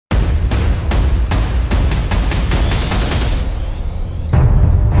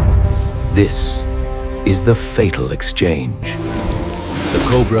This is the fatal exchange. The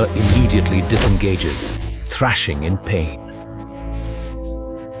cobra immediately disengages, thrashing in pain.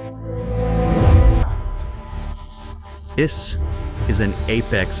 This is an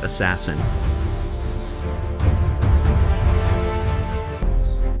apex assassin.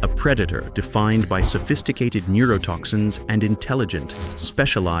 A predator defined by sophisticated neurotoxins and intelligent,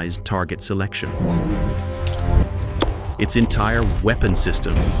 specialized target selection. Its entire weapon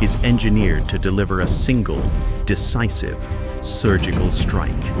system is engineered to deliver a single, decisive, surgical strike.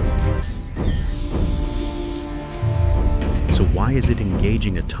 So why is it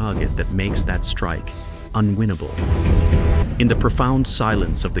engaging a target that makes that strike unwinnable? In the profound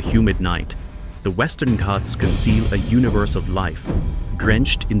silence of the humid night, the Western Ghats conceal a universe of life,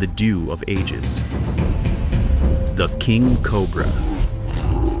 drenched in the dew of ages. The King Cobra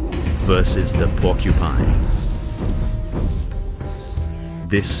versus the Porcupine.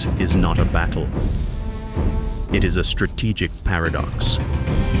 This is not a battle. It is a strategic paradox.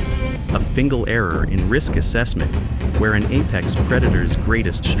 A single error in risk assessment, where an apex predator's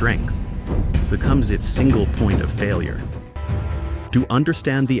greatest strength becomes its single point of failure. To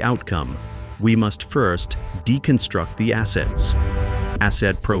understand the outcome, we must first deconstruct the assets.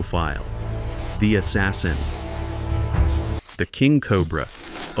 Asset profile. The assassin. The King Cobra,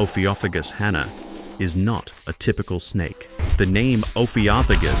 Ophiophagus hanna, is not a typical snake. The name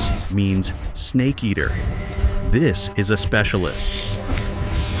Ophiophagus means snake eater. This is a specialist.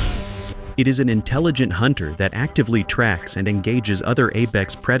 It is an intelligent hunter that actively tracks and engages other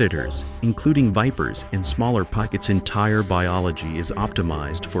apex predators, including vipers and smaller pups. Its entire biology is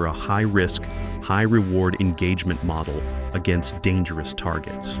optimized for a high-risk, high-reward engagement model against dangerous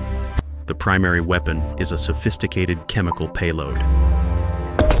targets. The primary weapon is a sophisticated chemical payload.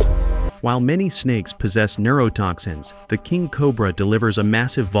 While many snakes possess neurotoxins, the King Cobra delivers a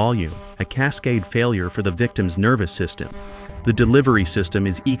massive volume, a cascade failure for the victim's nervous system. The delivery system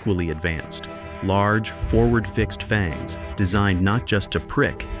is equally advanced. Large, forward-fixed fangs, designed not just to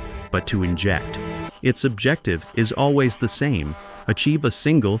prick, but to inject. Its objective is always the same: achieve a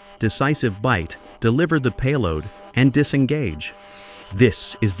single, decisive bite, deliver the payload, and disengage.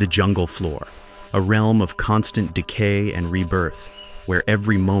 This is the jungle floor, a realm of constant decay and rebirth, where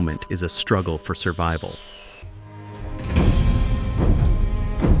every moment is a struggle for survival.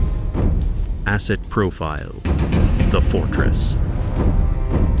 Asset profile. The fortress.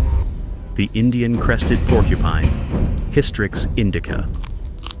 The Indian crested porcupine, Hystrix indica.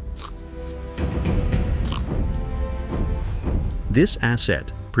 This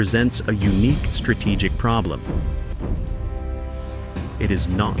asset presents a unique strategic problem. It is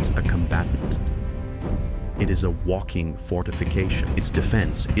not a combatant. It is a walking fortification. Its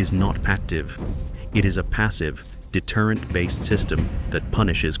defense is not active. It is a passive, deterrent-based system that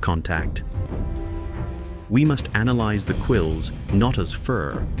punishes contact. We must analyze the quills not as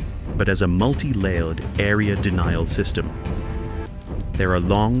fur, but as a multi-layered area denial system. There are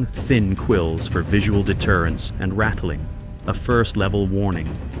long, thin quills for visual deterrence and rattling, a first-level warning.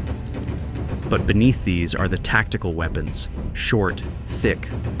 But beneath these are the tactical weapons, short, thick,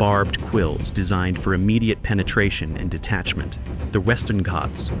 barbed quills designed for immediate penetration and detachment. The Western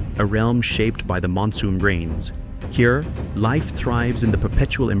Ghats, a realm shaped by the monsoon rains. Here, life thrives in the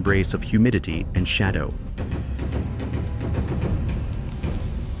perpetual embrace of humidity and shadow.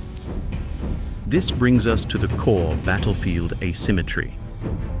 This brings us to the core battlefield asymmetry.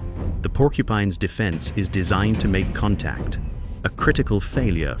 The porcupine's defense is designed to make contact, a critical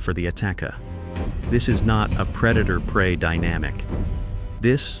failure for the attacker. This is not a predator-prey dynamic.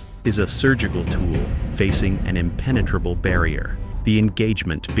 This is a surgical tool facing an impenetrable barrier. The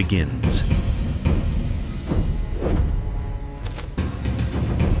engagement begins.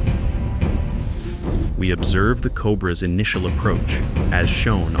 We observe the cobra's initial approach, as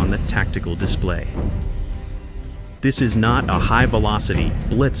shown on the tactical display. This is not a high-velocity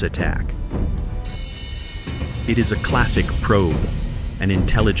blitz attack. It is a classic probe, an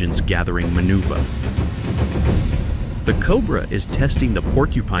intelligence-gathering maneuver. The cobra is testing the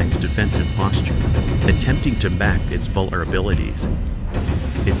porcupine's defensive posture, attempting to map its vulnerabilities.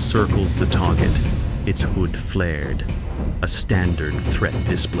 It circles the target, its hood flared, a standard threat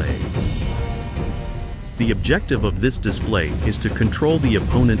display. The objective of this display is to control the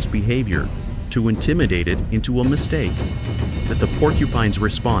opponent's behavior, to intimidate it into a mistake. That the porcupine's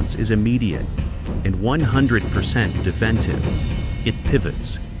response is immediate and 100% defensive. It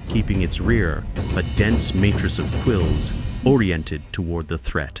pivots, keeping its rear a dense matrix of quills oriented toward the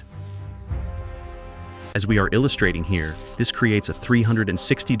threat. As we are illustrating here, this creates a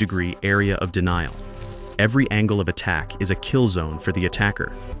 360-degree area of denial. Every angle of attack is a kill zone for the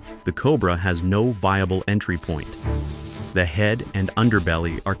attacker. The cobra has no viable entry point. The head and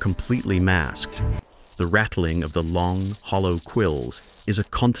underbelly are completely masked. The rattling of the long, hollow quills is a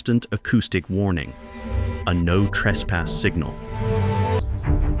constant acoustic warning, a no trespass signal.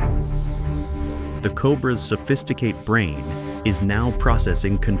 The cobra's sophisticated brain is now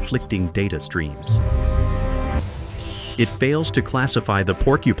processing conflicting data streams. It fails to classify the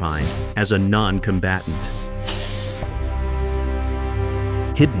porcupine as a non-combatant.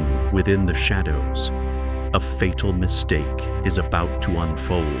 Hidden within the shadows, a fatal mistake is about to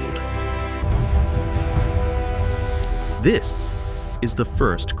unfold. This is the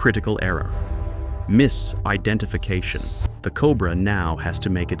first critical error. Misidentification. The cobra now has to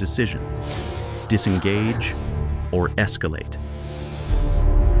make a decision. Disengage or escalate.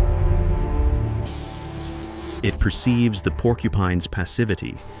 It perceives the porcupine's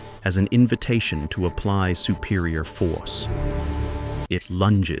passivity as an invitation to apply superior force. It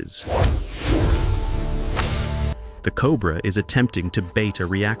lunges. The cobra is attempting to bait a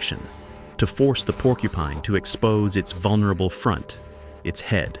reaction, to force the porcupine to expose its vulnerable front, its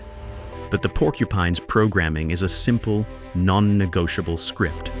head. But the porcupine's programming is a simple, non-negotiable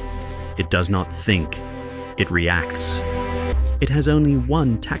script. It does not think, it reacts. It has only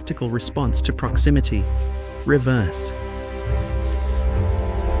one tactical response to proximity: reverse.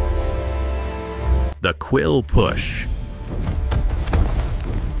 The quill push.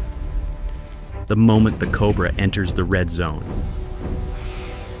 The moment the cobra enters the red zone,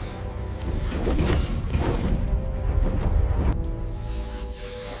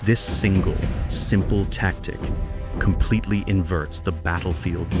 this single, simple tactic completely inverts the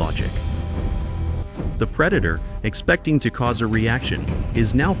battlefield logic. The predator, expecting to cause a reaction,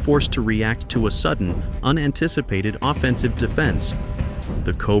 is now forced to react to a sudden, unanticipated offensive defense.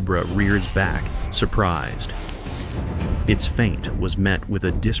 The cobra rears back, surprised. Its feint was met with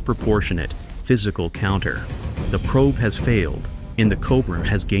a disproportionate physical counter. The probe has failed, and the cobra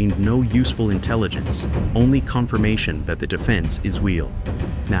has gained no useful intelligence, only confirmation that the defense is real.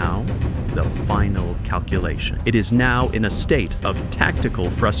 Now, the final calculation. It is now in a state of tactical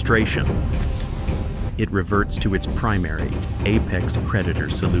frustration. It reverts to its primary, apex predator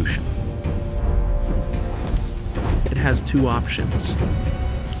solution. It has two options.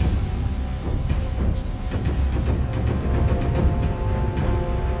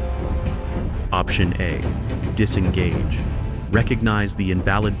 Option A, disengage. Recognize the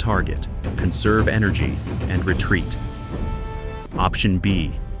invalid target, conserve energy, and retreat. Option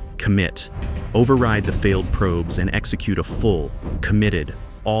B, commit. Override the failed probes and execute a full, committed,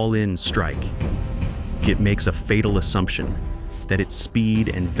 all-in strike. It makes a fatal assumption that its speed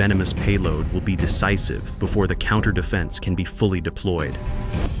and venomous payload will be decisive before the counter-defense can be fully deployed.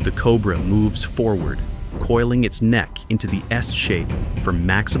 The cobra moves forward, coiling its neck into the S shape for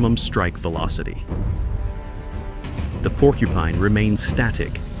maximum strike velocity. The porcupine remains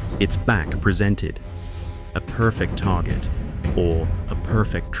static, its back presented. A perfect target, or a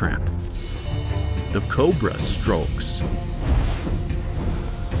perfect trap. The cobra strokes.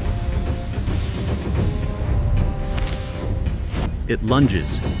 It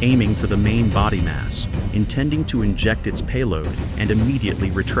lunges, aiming for the main body mass, intending to inject its payload and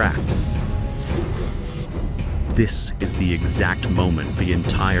immediately retract. This is the exact moment the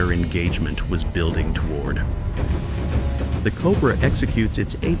entire engagement was building toward. The cobra executes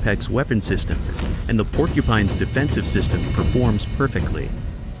its apex weapon system, and the porcupine's defensive system performs perfectly.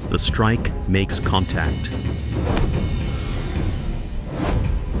 The strike makes contact.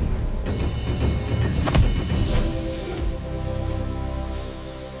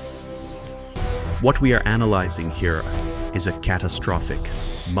 What we are analyzing here is a catastrophic,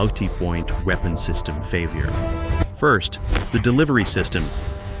 multi-point weapon system failure. First, the delivery system.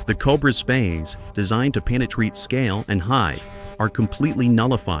 The cobra's sprays, designed to penetrate scale and hide, are completely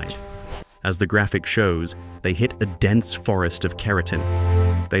nullified. As the graphic shows, they hit a dense forest of keratin.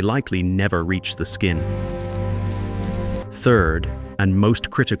 They likely never reach the skin. Third, and most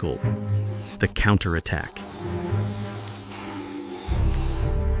critical, the counterattack.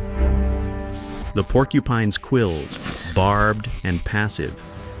 The porcupine's quills, barbed and passive,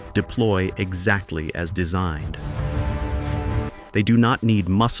 deploy exactly as designed. They do not need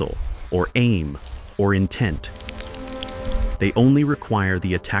muscle, or aim, or intent. They only require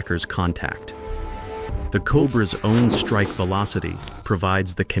the attacker's contact. The cobra's own strike velocity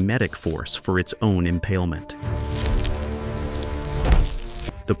provides the kinetic force for its own impalement.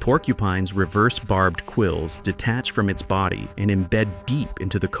 The porcupine's reverse barbed quills detach from its body and embed deep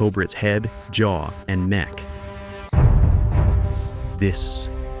into the cobra's head, jaw, and neck. This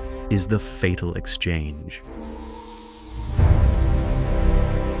is the fatal exchange.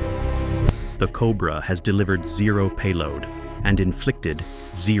 the Cobra has delivered 0 payload and inflicted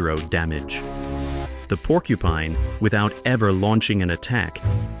 0 damage. The Porcupine, without ever launching an attack,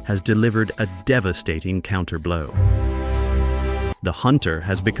 has delivered a devastating counterblow. The Hunter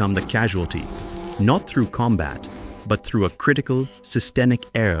has become the casualty, not through combat, but through a critical, systemic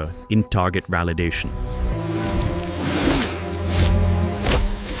error in target validation.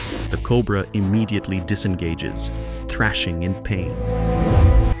 The Cobra immediately disengages, thrashing in pain.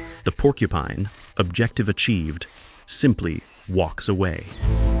 The Porcupine, objective achieved, simply walks away.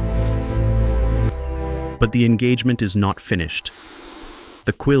 But the engagement is not finished.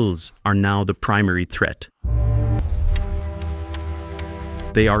 The quills are now the primary threat.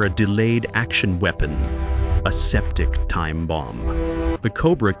 They are a delayed action weapon, a septic time bomb. The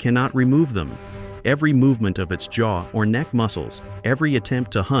Cobra cannot remove them. Every movement of its jaw or neck muscles, every attempt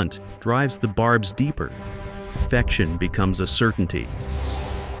to hunt, drives the barbs deeper. Infection becomes a certainty.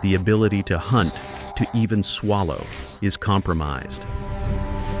 The ability to hunt, to even swallow, is compromised.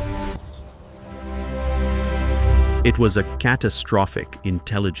 It was a catastrophic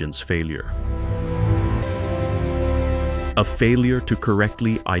intelligence failure. A failure to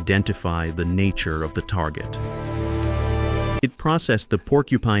correctly identify the nature of the target. It processed the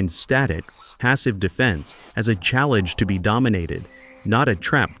Porcupine's static, passive defense as a challenge to be dominated, not a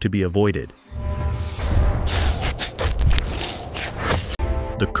trap to be avoided.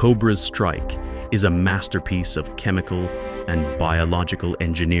 The Cobra's strike is a masterpiece of chemical and biological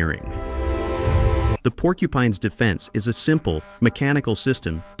engineering. The Porcupine's defense is a simple, mechanical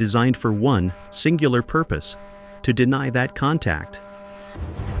system designed for one singular purpose: to deny that contact.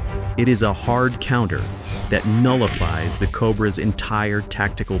 It is a hard counter that nullifies the Cobra's entire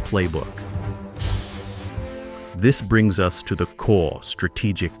tactical playbook. This brings us to the core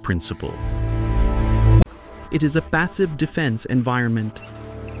strategic principle. It is a passive defense environment.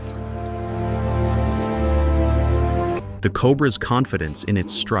 The Cobra's confidence in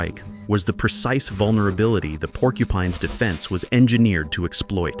its strike was the precise vulnerability the Porcupine's defense was engineered to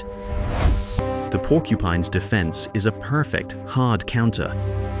exploit. The Porcupine's defense is a perfect, hard counter,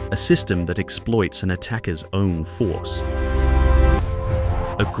 a system that exploits an attacker's own force.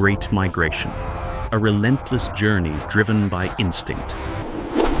 A great migration, a relentless journey driven by instinct.